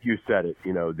 and you said it,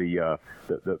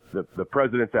 the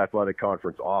President's Athletic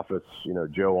Conference office,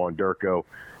 Joe Onderko,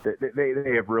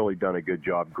 they have really done a good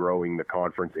job growing the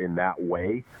conference in that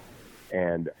way.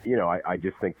 And, I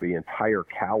just think the entire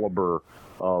caliber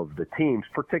of the teams,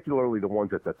 particularly the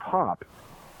ones at the top,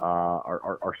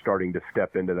 are starting to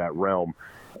step into that realm.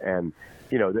 And,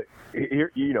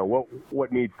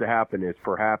 what needs to happen is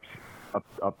perhaps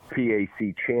a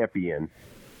PAC champion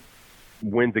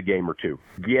wins a game or two,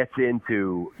 gets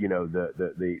into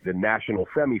the national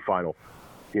semifinal,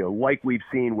 like we've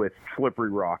seen with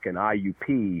Slippery Rock and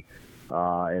IUP,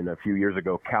 and a few years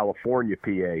ago California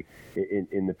PA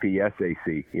in the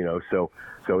PSAC.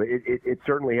 So it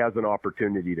certainly has an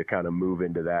opportunity to kind of move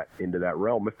into that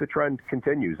realm if the trend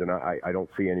continues, and I don't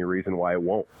see any reason why it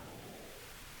won't.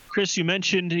 Chris, you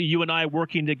mentioned you and I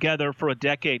working together for a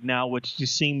decade now, which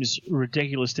just seems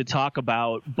ridiculous to talk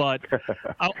about. But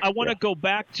I want to go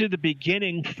back to the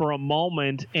beginning for a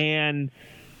moment. And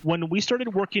when we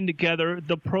started working together,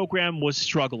 the program was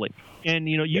struggling. And,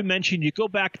 you mentioned you go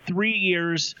back 3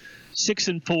 years,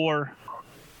 6-4,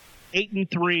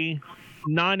 8-3,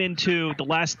 9-2, the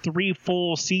last 3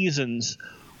 full seasons.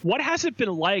 What has it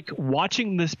been like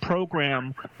watching this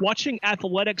program, watching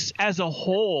athletics as a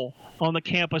whole on the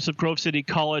campus of Grove City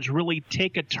College really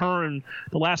take a turn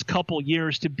the last couple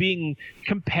years to being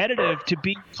competitive, to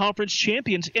being conference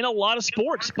champions in a lot of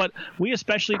sports, but we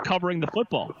especially covering the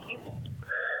football?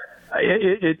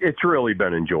 It's really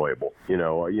been enjoyable.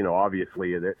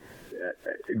 Obviously,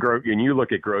 and you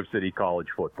look at Grove City College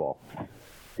football,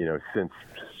 since,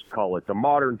 call it the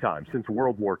modern time, since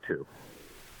World War II.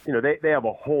 They have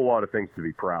a whole lot of things to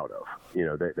be proud of.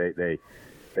 They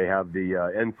have the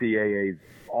NCAA's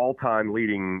all-time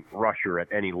leading rusher at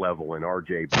any level in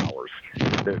R.J. Bowers.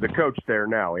 The coach there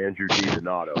now, Andrew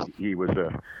DiDonato, he was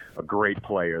a great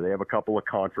player. They have a couple of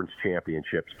conference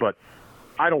championships, but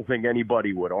I don't think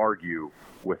anybody would argue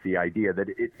with the idea that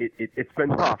it's been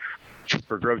tough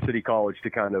for Grove City College to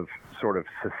kind of sort of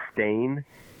sustain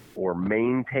or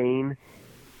maintain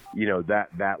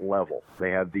that level.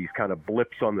 They have these kind of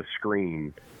blips on the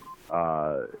screen,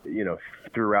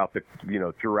 throughout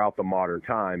the modern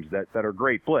times that are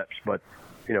great blips. But,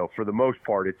 for the most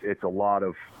part, it's a lot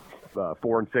of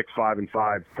 4-6,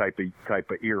 5-5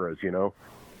 type of eras,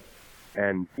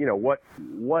 And, what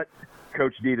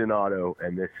Coach DiDonato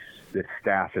and this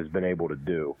staff has been able to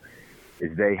do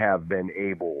is they have been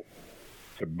able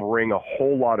to bring a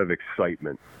whole lot of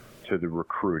excitement to the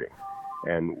recruiting.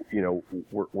 And,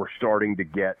 we're starting to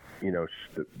get,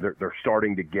 they're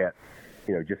starting to get,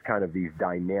 just kind of these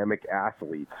dynamic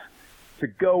athletes to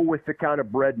go with the kind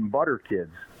of bread and butter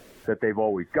kids that they've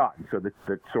always gotten. So the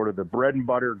sort of the bread and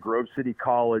butter Grove City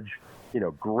College,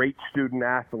 great student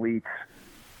athletes,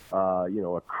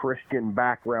 a Christian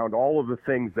background, all of the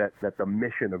things that the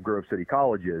mission of Grove City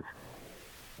College is.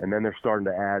 And then they're starting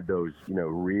to add those,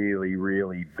 really,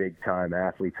 really big time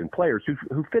athletes and players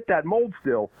who fit that mold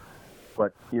still.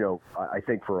 But, I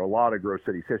think for a lot of Grove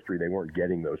City's history, they weren't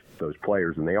getting those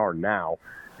players, and they are now.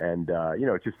 And,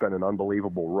 it's just been an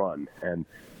unbelievable run. And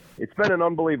it's been an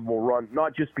unbelievable run,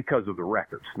 not just because of the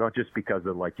records, not just because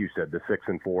of, like you said, the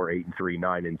 6-4,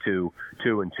 8-3, 9-2,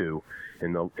 2-2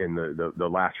 in the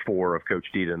last 4 of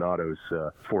Coach DiDonato's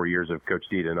 4 years of Coach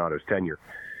DiDonato's tenure.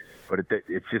 But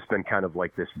it's just been kind of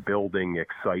like this building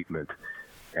excitement.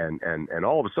 And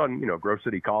all of a sudden, Grove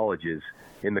City College is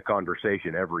in the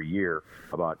conversation every year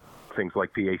about things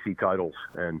like PAC titles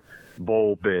and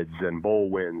bowl bids and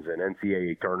bowl wins and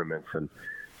NCAA tournaments. And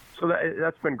so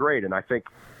that's been great. And I think,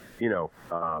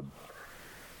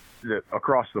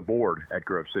 across the board at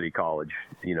Grove City College,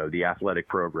 the athletic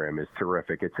program is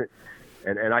terrific.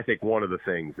 And I think one of the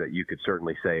things that you could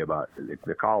certainly say about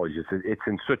the college is it's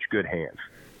in such good hands.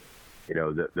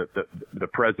 The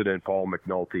president, Paul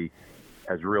McNulty,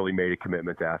 has really made a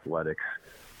commitment to athletics.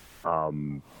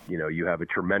 You have a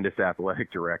tremendous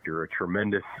athletic director, a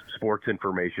tremendous sports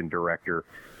information director,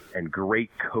 and great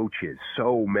coaches,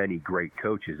 so many great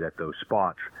coaches at those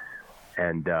spots.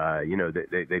 And,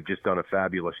 they've just done a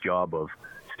fabulous job of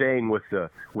staying with the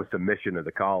mission of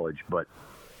the college, but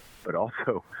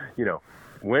also,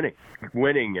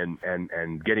 winning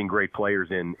and getting great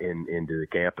players into the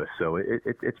campus. So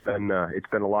it's been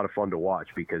a lot of fun to watch,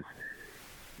 because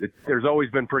there's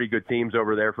always been pretty good teams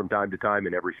over there from time to time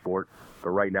in every sport. But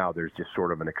right now there's just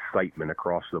sort of an excitement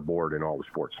across the board in all the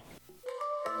sports.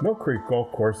 Mill Creek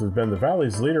Golf Course has been the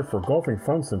Valley's leader for golfing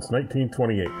fun since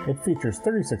 1928. It features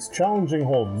 36 challenging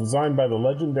holes designed by the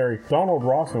legendary Donald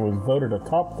Ross and was voted a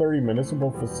top 30 municipal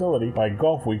facility by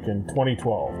Golf Week in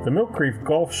 2012. The Mill Creek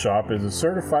Golf Shop is a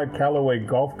certified Callaway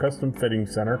Golf custom fitting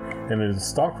center, and it is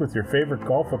stocked with your favorite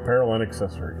golf apparel and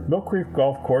accessories. Mill Creek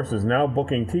Golf Course is now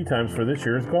booking tee times for this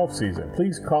year's golf season.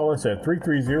 Please call us at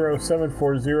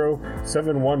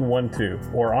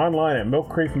 330-740-7112 or online at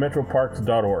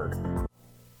millcreekmetroparks.org.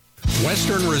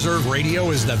 Western Reserve Radio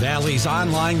is the Valley's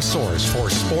online source for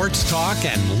sports talk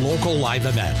and local live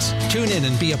events. Tune in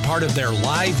and be a part of their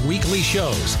live weekly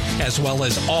shows, as well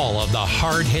as all of the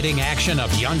hard-hitting action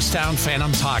of Youngstown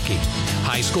Phantoms hockey,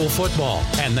 high school football,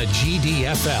 and the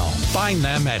GDFL. Find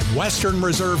them at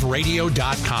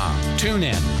westernreserveradio.com. Tune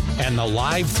in and the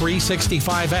Live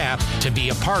 365 app to be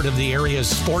a part of the area's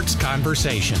sports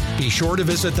conversation. Be sure to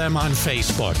visit them on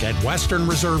Facebook at Western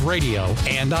Reserve Radio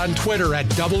and on Twitter at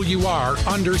WR_radio.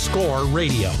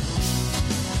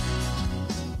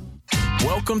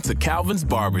 Welcome to Calvin's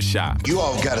Barbershop. You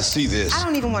all got to see this. I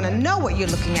don't even want to know what you're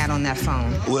looking at on that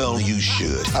phone. Well, you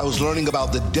should. I was learning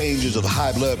about the dangers of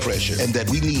high blood pressure and that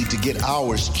we need to get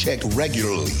ours checked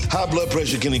regularly. High blood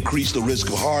pressure can increase the risk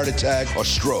of heart attack or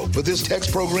stroke, but this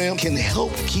text program can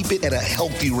help keep it at a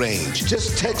healthy range.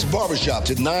 Just text Barbershop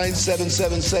to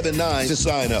 97779 to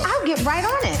sign up. I'll get right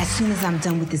on it as soon as I'm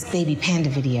done with this baby panda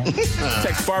video.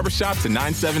 Text Barbershop to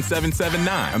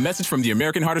 97779. A message from the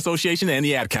American Heart Association and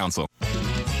the Ad Council.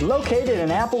 Located in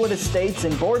Applewood Estates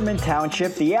in Boardman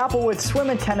Township, the Applewood Swim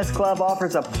and Tennis Club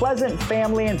offers a pleasant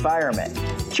family environment.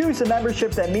 Choose a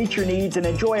membership that meets your needs and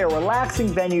enjoy a relaxing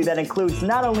venue that includes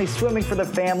not only swimming for the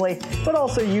family, but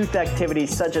also youth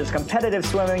activities such as competitive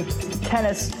swimming,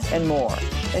 tennis, and more.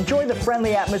 Enjoy the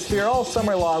friendly atmosphere all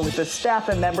summer long with the staff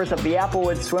and members of the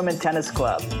Applewood Swim and Tennis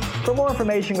Club. For more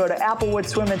information, go to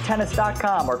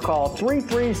applewoodswimandtennis.com or call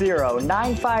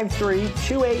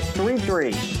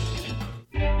 330-953-2833.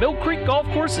 Mill Creek Golf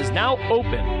Course is now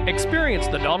open. Experience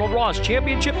the Donald Ross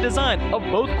Championship design of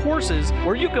both courses,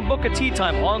 where you can book a tee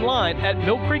time online at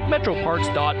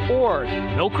millcreekmetroparks.org.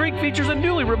 Mill Creek features a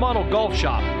newly remodeled golf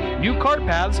shop, new cart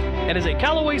paths, and is a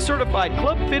Callaway certified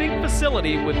club fitting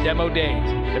facility with demo days.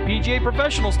 The PGA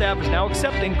professional staff is now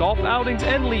accepting golf outings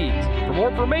and leagues. For more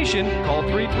information, call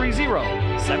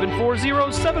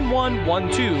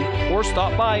 330-740-7112 or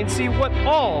stop by and see what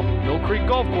all Mill Creek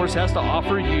Golf Course has to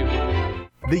offer you.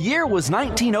 The year was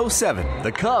 1907.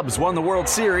 The Cubs won the World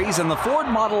Series and the Ford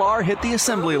Model R hit the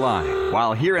assembly line.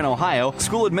 While here in Ohio,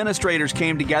 school administrators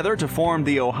came together to form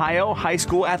the Ohio High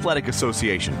School Athletic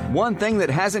Association. One thing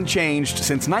that hasn't changed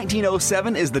since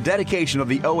 1907 is the dedication of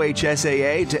the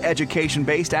OHSAA to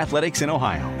education-based athletics in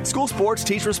Ohio. School sports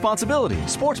teach responsibility,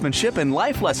 sportsmanship, and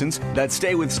life lessons that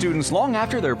stay with students long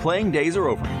after their playing days are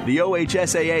over. The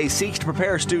OHSAA seeks to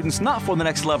prepare students not for the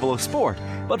next level of sport,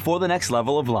 but for the next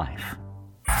level of life.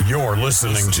 You're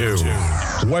listening to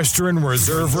Western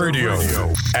Reserve Radio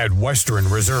at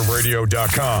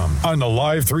westernreserveradio.com on the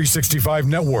Live 365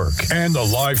 network and the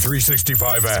Live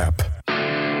 365 app.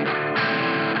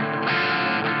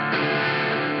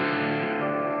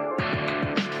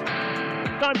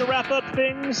 Time to wrap up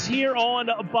things here on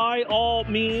By All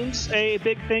Means. A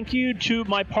big thank you to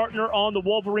my partner on the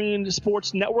Wolverine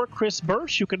Sports Network, Chris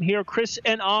Burtch. You can hear Chris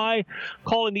and I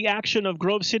calling the action of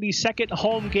Grove City's second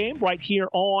home game right here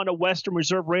on Western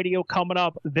Reserve Radio coming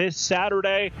up this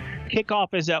Saturday.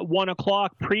 Kickoff is at 1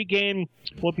 o'clock. Pre-game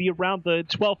will be around the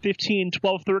 12:15,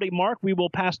 12:30 mark. We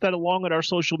will pass that along on our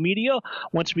social media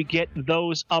once we get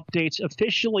those updates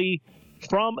officially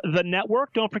from the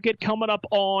network. Don't forget, coming up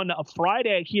on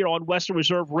Friday here on Western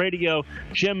Reserve Radio,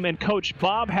 Jim and Coach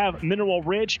Bob have Mineral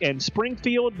Ridge and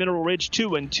Springfield. Mineral Ridge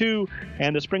 2-2,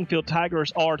 and the Springfield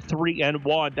Tigers are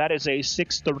 3-1. That is a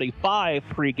 6:35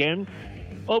 pregame.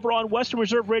 Over on Western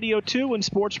Reserve Radio 2 and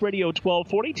Sports Radio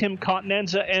 1240, Tim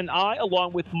Continenza and I,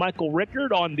 along with Michael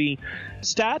Rickard on the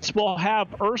stats, will have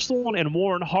Ursuline and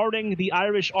Warren Harding. The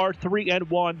Irish are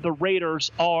 3-1. The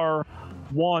Raiders are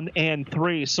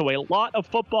 1-3. So a lot of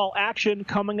football action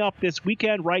coming up this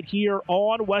weekend right here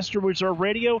on Western Reserve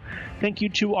Radio. Thank you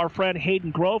to our friend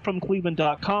Hayden Grove from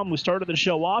Cleveland.com, who started the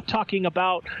show off talking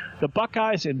about the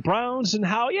Buckeyes and Browns and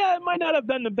how, it might not have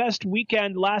been the best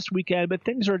weekend last weekend, but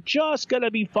things are just going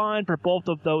to be fine for both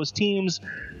of those teams.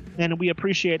 And we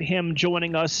appreciate him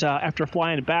joining us after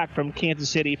flying back from Kansas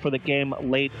City for the game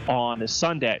late on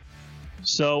Sunday.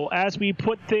 So as we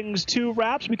put things to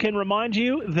wraps, we can remind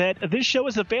you that this show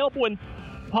is available in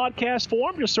podcast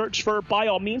form. Just search for By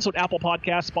All Means on Apple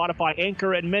Podcasts, Spotify,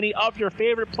 Anchor, and many of your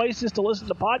favorite places to listen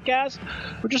to podcasts.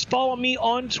 Or just follow me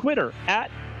on Twitter at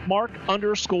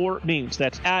Marc_Means.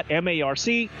 That's at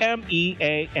MarcMeans.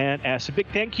 A big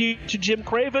thank you to Jim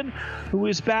Craven, who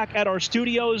is back at our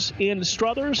studios in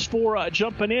Struthers, for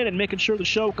jumping in and making sure the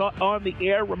show got on the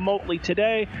air remotely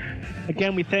today.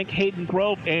 Again, we thank Hayden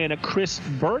Grove and Chris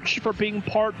Burtch for being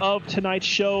part of tonight's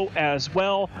show as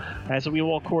well, as we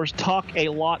will, of course, talk a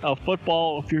lot of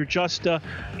football. If you're just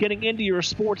getting into your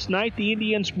sports night, the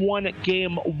Indians won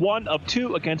game 1 of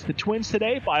 2 against the Twins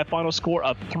today by a final score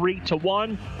of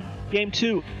 3-1. Game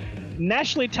 2,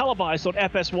 nationally televised on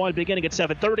FS1 beginning at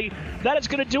 7:30. That is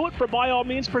going to do it for By All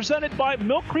Means, presented by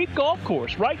Mill Creek Golf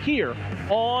Course right here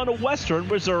on Western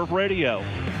Reserve Radio.